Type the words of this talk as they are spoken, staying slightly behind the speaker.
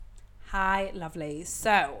Hi, lovely.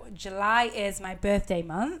 So, July is my birthday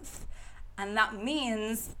month, and that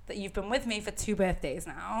means that you've been with me for 2 birthdays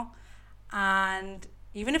now. And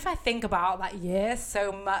even if I think about that year,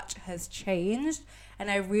 so much has changed,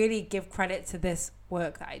 and I really give credit to this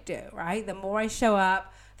work that I do, right? The more I show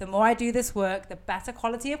up, the more I do this work, the better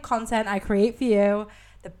quality of content I create for you,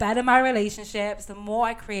 the better my relationships, the more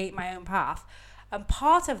I create my own path. And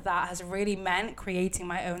part of that has really meant creating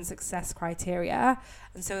my own success criteria.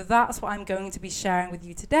 And so that's what I'm going to be sharing with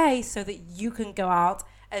you today so that you can go out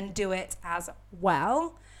and do it as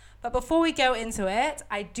well. But before we go into it,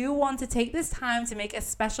 I do want to take this time to make a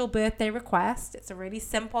special birthday request. It's a really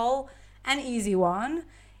simple and easy one.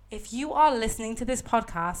 If you are listening to this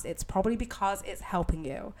podcast, it's probably because it's helping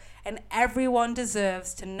you. And everyone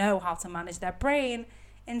deserves to know how to manage their brain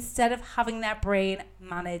instead of having their brain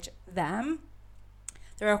manage them.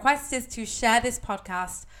 The request is to share this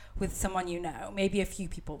podcast with someone you know, maybe a few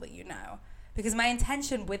people that you know. Because my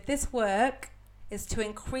intention with this work is to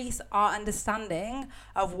increase our understanding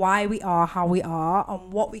of why we are how we are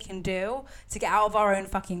and what we can do to get out of our own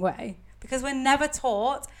fucking way. Because we're never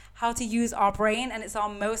taught how to use our brain, and it's our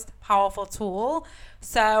most powerful tool.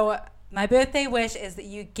 So my birthday wish is that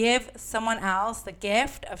you give someone else the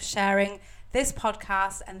gift of sharing this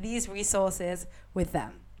podcast and these resources with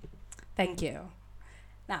them. Thank you.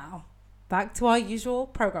 Now, back to our usual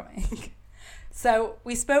programming. So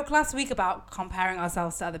we spoke last week about comparing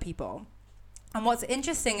ourselves to other people. And what's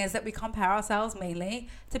interesting is that we compare ourselves mainly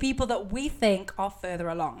to people that we think are further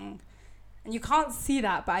along. And you can't see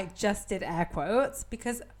that, but I just did air quotes,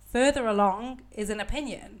 because further along is an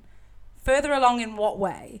opinion. Further along in what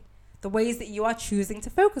way? The ways that you are choosing to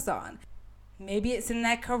focus on. Maybe it's in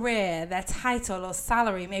their career, their title or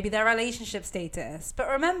salary, maybe their relationship status. But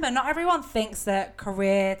remember, not everyone thinks that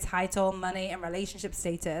career, title, money, and relationship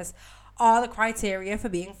status are the criteria for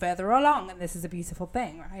being further along. And this is a beautiful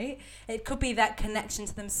thing, right? It could be that connection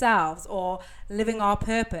to themselves or living our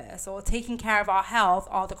purpose or taking care of our health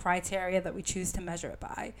are the criteria that we choose to measure it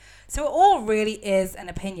by. So it all really is an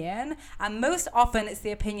opinion. And most often it's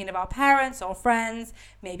the opinion of our parents or friends,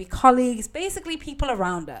 maybe colleagues, basically people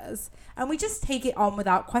around us. And we just take it on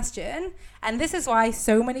without question. And this is why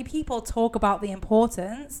so many people talk about the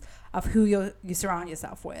importance of who you surround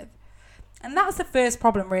yourself with. And that's the first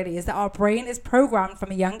problem, really, is that our brain is programmed from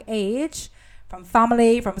a young age, from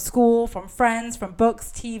family, from school, from friends, from books,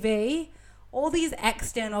 TV, all these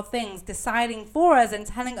external things deciding for us and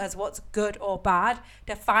telling us what's good or bad,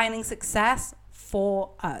 defining success for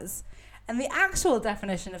us. And the actual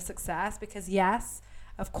definition of success, because yes,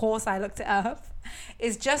 of course I looked it up,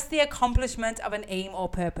 is just the accomplishment of an aim or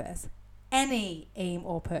purpose. Any aim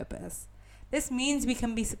or purpose. This means we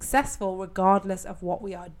can be successful regardless of what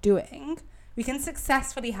we are doing. We can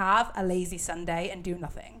successfully have a lazy Sunday and do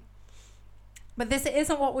nothing. But this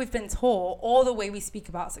isn't what we've been taught or the way we speak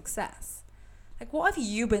about success. Like, what have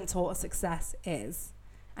you been taught success is?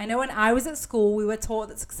 I know when I was at school, we were taught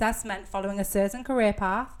that success meant following a certain career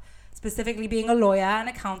path, specifically being a lawyer, an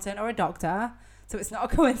accountant, or a doctor. So it's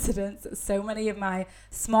not a coincidence that so many of my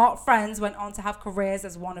smart friends went on to have careers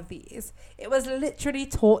as one of these. It was literally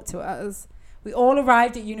taught to us. We all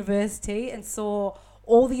arrived at university and saw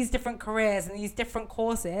all these different careers and these different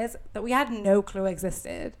courses that we had no clue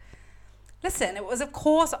existed. Listen, it was of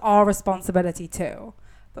course our responsibility too.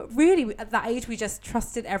 But really, at that age, we just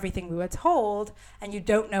trusted everything we were told, and you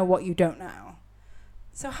don't know what you don't know.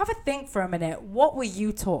 So have a think for a minute. What were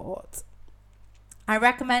you taught? I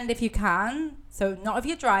recommend, if you can, so not if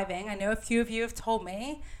you're driving. I know a few of you have told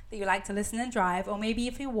me that you like to listen and drive, or maybe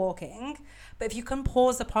if you're walking. But if you can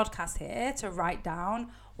pause the podcast here to write down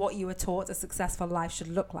what you were taught a successful life should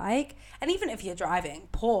look like. And even if you're driving,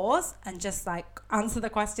 pause and just answer the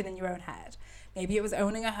question in your own head. Maybe it was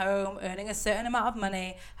owning a home, earning a certain amount of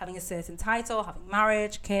money, having a certain title, having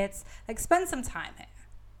marriage, kids. Spend some time here.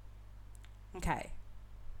 Okay.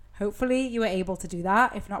 Hopefully you were able to do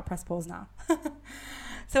that. If not, press pause now.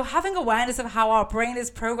 So having awareness of how our brain is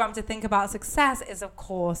programmed to think about success is, of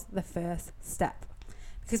course, the first step.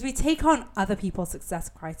 Because we take on other people's success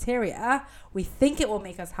criteria, we think it will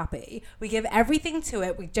make us happy, we give everything to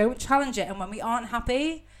it, we don't challenge it, and when we aren't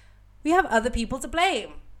happy, we have other people to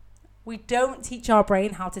blame. We don't teach our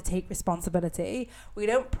brain how to take responsibility, we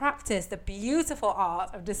don't practice the beautiful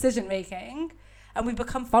art of decision making, and we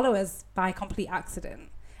become followers by complete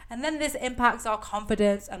accident. And then this impacts our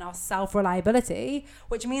confidence and our self-reliability,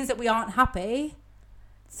 which means that we aren't happy.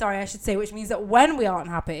 Which means that when we aren't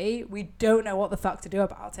happy, we don't know what the fuck to do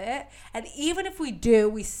about it. And even if we do,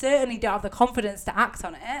 we certainly don't have the confidence to act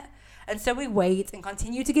on it. And so we wait and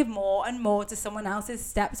continue to give more and more to someone else's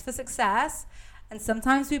steps for success. And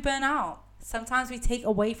sometimes we burn out. Sometimes we take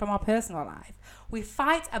away from our personal life. We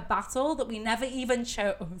fight a battle that we never even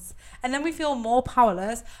chose. And then we feel more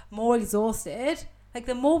powerless, more exhausted. Like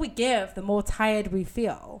the more we give, the more tired we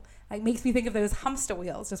feel. Like makes me think of those hamster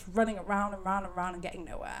wheels just running around and round and round and getting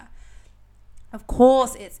nowhere. Of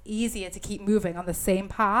course, it's easier to keep moving on the same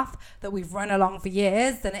path that we've run along for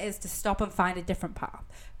years than it is to stop and find a different path.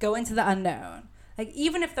 Go into the unknown. Like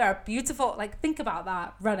even if there are beautiful, like think about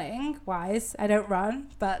that running wise. I don't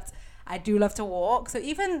run, but I do love to walk. So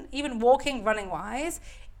even walking, running wise,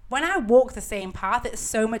 when I walk the same path, it's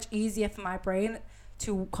so much easier for my brain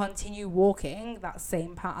to continue walking that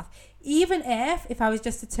same path. Even if I was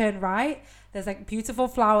just to turn right, there's like beautiful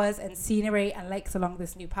flowers and scenery and lakes along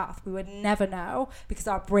this new path. We would never know because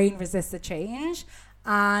our brain resists the change.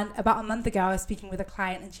 And about a month ago, I was speaking with a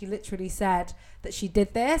client and she literally said that she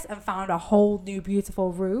did this and found a whole new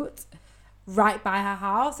beautiful route right by her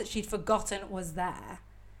house that she'd forgotten was there.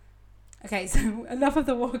 Okay, so enough of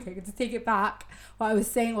the walking. To take it back, what I was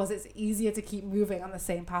saying was it's easier to keep moving on the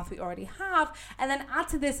same path we already have. And then add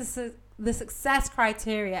to this, the success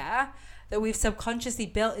criteria that we've subconsciously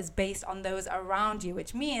built is based on those around you,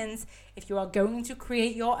 which means if you are going to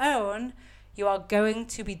create your own, you are going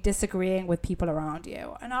to be disagreeing with people around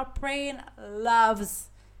you. And our brain loves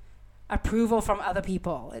approval from other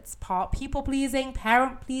people. It's part people pleasing,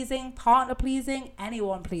 parent pleasing, partner pleasing,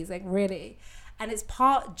 anyone pleasing, really. And it's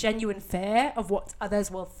part genuine fear of what others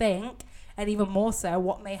will think, and even more so,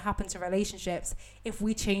 what may happen to relationships if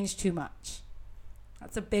we change too much.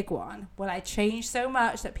 That's a big one. Will I change so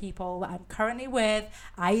much that people that I'm currently with,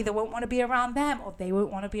 I either won't want to be around them or they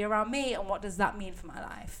won't want to be around me? And what does that mean for my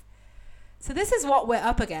life? So this is what we're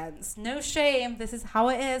up against. No shame. This is how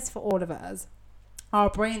it is for all of us. Our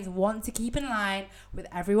brains want to keep in line with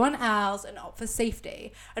everyone else and opt for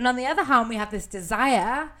safety. And on the other hand, we have this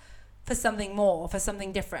desire for something more, for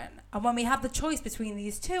something different. And when we have the choice between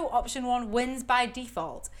these two, option one wins by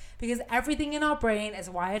default because everything in our brain is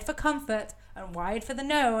wired for comfort and wired for the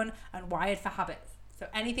known and wired for habits. So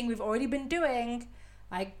anything we've already been doing,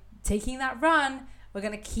 like taking that run, we're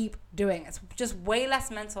going to keep doing. It's just way less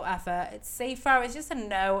mental effort. It's safer. It's just a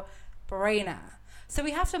no-brainer. So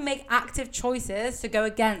we have to make active choices to go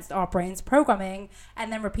against our brain's programming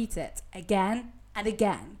and then repeat it again and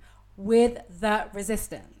again with the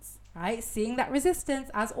resistance, right? Seeing that resistance,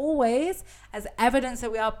 as always, as evidence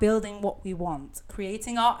that we are building what we want,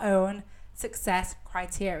 creating our own success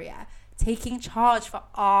criteria, taking charge for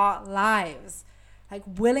our lives, like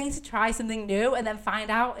willing to try something new and then find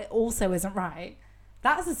out it also isn't right.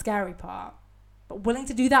 That's the scary part. But willing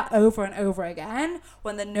to do that over and over again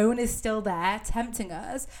when the known is still there, tempting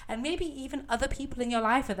us, and maybe even other people in your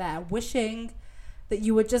life are there wishing that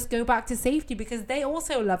you would just go back to safety because they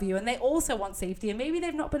also love you and they also want safety, and maybe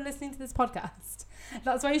they've not been listening to this podcast.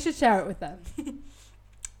 That's why you should share it with them.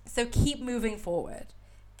 So keep moving forward.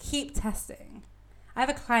 Keep testing. I have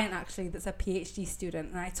a client actually that's a PhD student,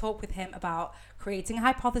 and I talk with him about creating a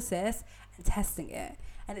hypothesis and testing it.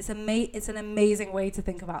 And it's an amazing way to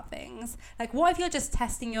think about things. Like, what if you're just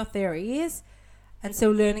testing your theories and so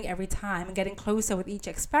learning every time and getting closer with each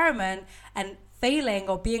experiment, and failing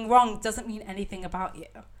or being wrong doesn't mean anything about you?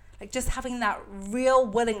 Like, just having that real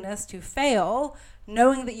willingness to fail,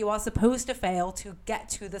 knowing that you are supposed to fail to get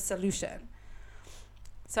to the solution.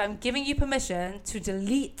 So I'm giving you permission to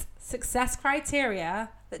delete success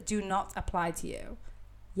criteria that do not apply to you.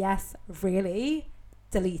 Yes, really,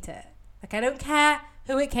 delete it. Like, I don't care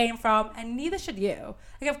who it came from, and neither should you.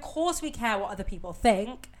 Like, of course we care what other people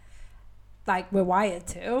think. Like, we're wired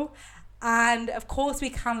to. And of course we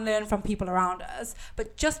can learn from people around us.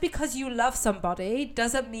 But just because you love somebody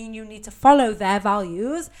doesn't mean you need to follow their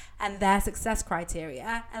values and their success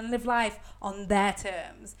criteria and live life on their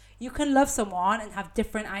terms. You can love someone and have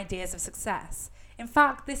different ideas of success. In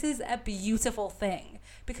fact, this is a beautiful thing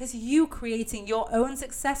because you creating your own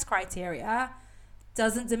success criteria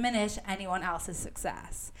doesn't diminish anyone else's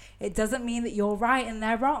success. It doesn't mean that you're right and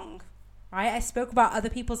they're wrong, right? I spoke about other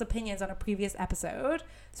people's opinions on a previous episode,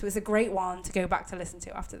 so it's a great one to go back to listen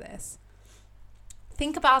to after this.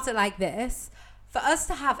 Think about it like this. For us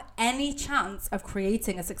to have any chance of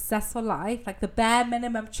creating a successful life, like the bare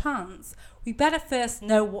minimum chance, we better first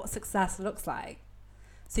know what success looks like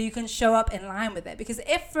so you can show up in line with it. Because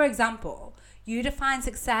if, for example, you define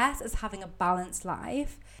success as having a balanced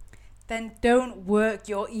life, then don't work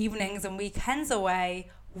your evenings and weekends away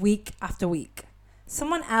week after week.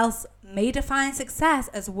 Someone else may define success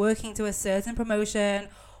as working to a certain promotion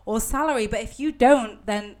or salary, but if you don't,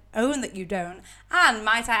 then own that you don't. And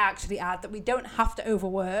might I actually add that we don't have to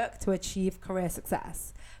overwork to achieve career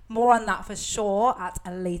success. More on that for sure at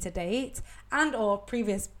a later date and or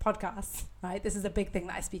previous podcasts, right? This is a big thing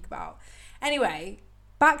that I speak about. Anyway,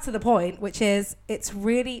 back to the point, which is it's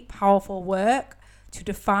really powerful work to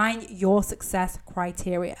define your success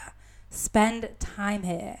criteria. Spend time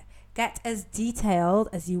here. Get as detailed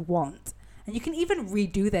as you want. And you can even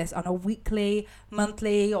redo this on a weekly,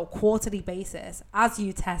 monthly, or quarterly basis as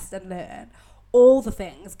you test and learn. All the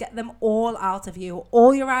things, get them all out of you,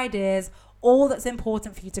 all your ideas, all that's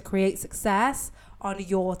important for you to create success on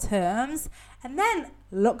your terms. And then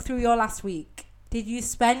look through your last week. Did you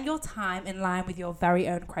spend your time in line with your very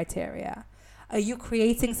own criteria? Are you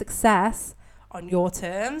creating success on your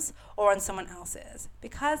terms or on someone else's?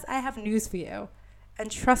 Because I have news for you. And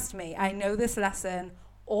trust me, I know this lesson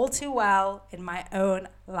all too well in my own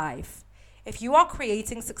life. If you are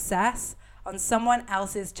creating success on someone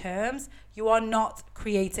else's terms, you are not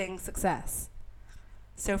creating success.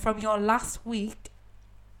 So from your last week,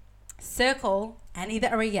 circle any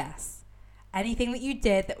that are a yes. Anything that you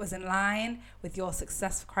did that was in line with your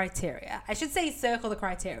success criteria. I should say circle the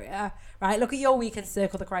criteria, right? Look at your week and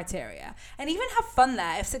circle the criteria. And even have fun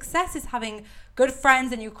there. If success is having good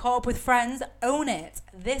friends and you caught up with friends, own it.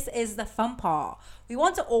 This is the fun part. We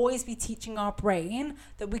want to always be teaching our brain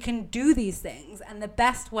that we can do these things. And the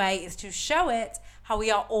best way is to show it how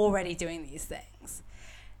we are already doing these things.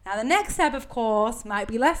 Now, the next step, of course, might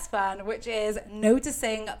be less fun, which is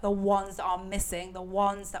noticing the ones that are missing, the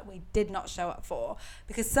ones that we did not show up for.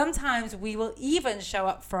 Because sometimes we will even show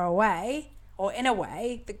up for a way or in a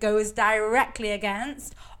way that goes directly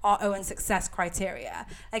against our own success criteria.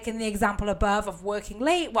 Like in the example above of working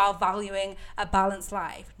late while valuing a balanced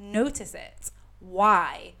life. Notice it.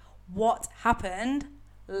 Why? What happened?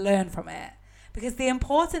 Learn from it. Because the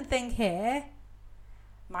important thing here,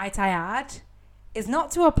 might I add, is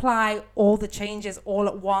not to apply all the changes all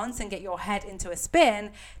at once and get your head into a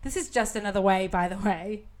spin. This is just another way, by the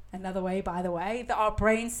way, that our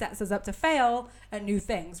brain sets us up to fail at new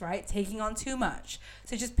things, right? Taking on too much.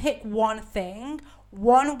 So just pick one thing,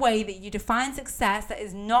 one way that you define success that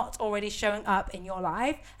is not already showing up in your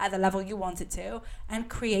life at the level you want it to, and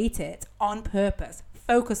create it on purpose.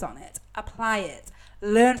 Focus on it, apply it,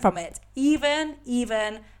 learn from it, even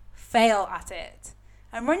fail at it.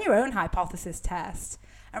 And run your own hypothesis test.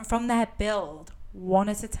 And from there, build one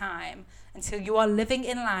at a time until you are living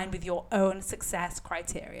in line with your own success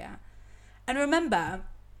criteria. And remember,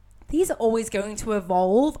 these are always going to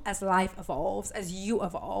evolve as life evolves, as you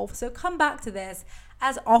evolve. So come back to this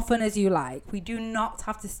as often as you like. We do not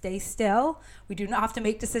have to stay still. We do not have to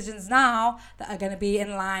make decisions now that are going to be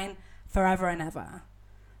in line forever and ever.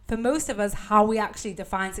 For most of us, how we actually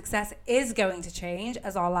define success is going to change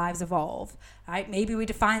as our lives evolve, right? Maybe we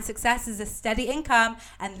define success as a steady income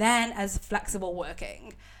and then as flexible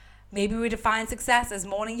working. Maybe we define success as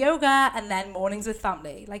morning yoga and then mornings with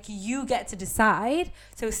family. Like, you get to decide.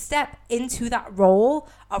 So step into that role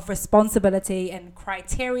of responsibility and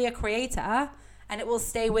criteria creator, and it will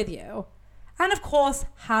stay with you. And of course,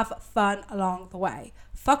 have fun along the way.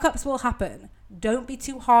 Fuck ups will happen. Don't be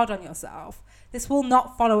too hard on yourself. This will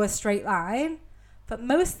not follow a straight line, but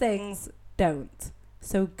most things don't.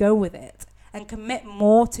 So go with it and commit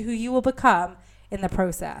more to who you will become in the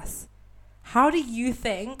process. How do you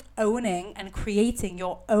think owning and creating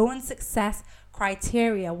your own success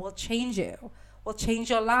criteria will change you, will change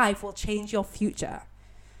your life, will change your future?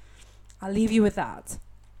 I'll leave you with that.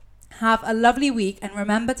 Have a lovely week, and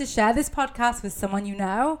remember to share this podcast with someone you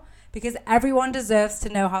know, because everyone deserves to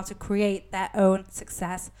know how to create their own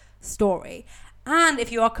success story. And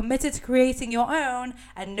if you are committed to creating your own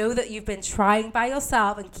and know that you've been trying by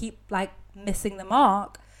yourself and keep missing the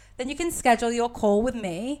mark, then you can schedule your call with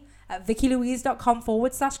me at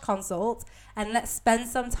vickylouise.com/consult, and let's spend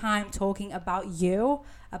some time talking about you,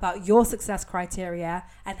 about your success criteria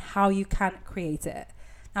and how you can create it.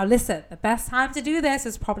 Now listen, the best time to do this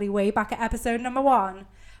was probably way back at episode number 1,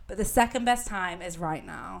 but the second best time is right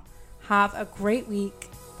now. Have a great week.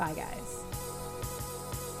 Bye, guys.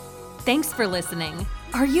 Thanks for listening.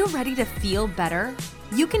 Are you ready to feel better?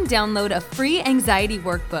 You can download a free anxiety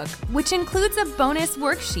workbook, which includes a bonus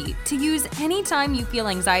worksheet to use anytime you feel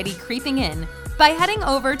anxiety creeping in by heading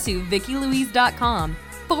over to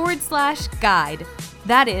vickylouise.com/guide.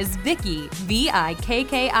 That is Vicky,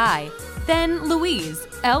 VIKKI, then Louise,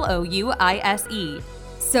 LOUISE.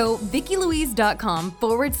 So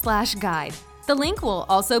vickylouise.com/guide. The link will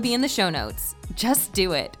also be in the show notes. Just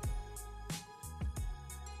do it.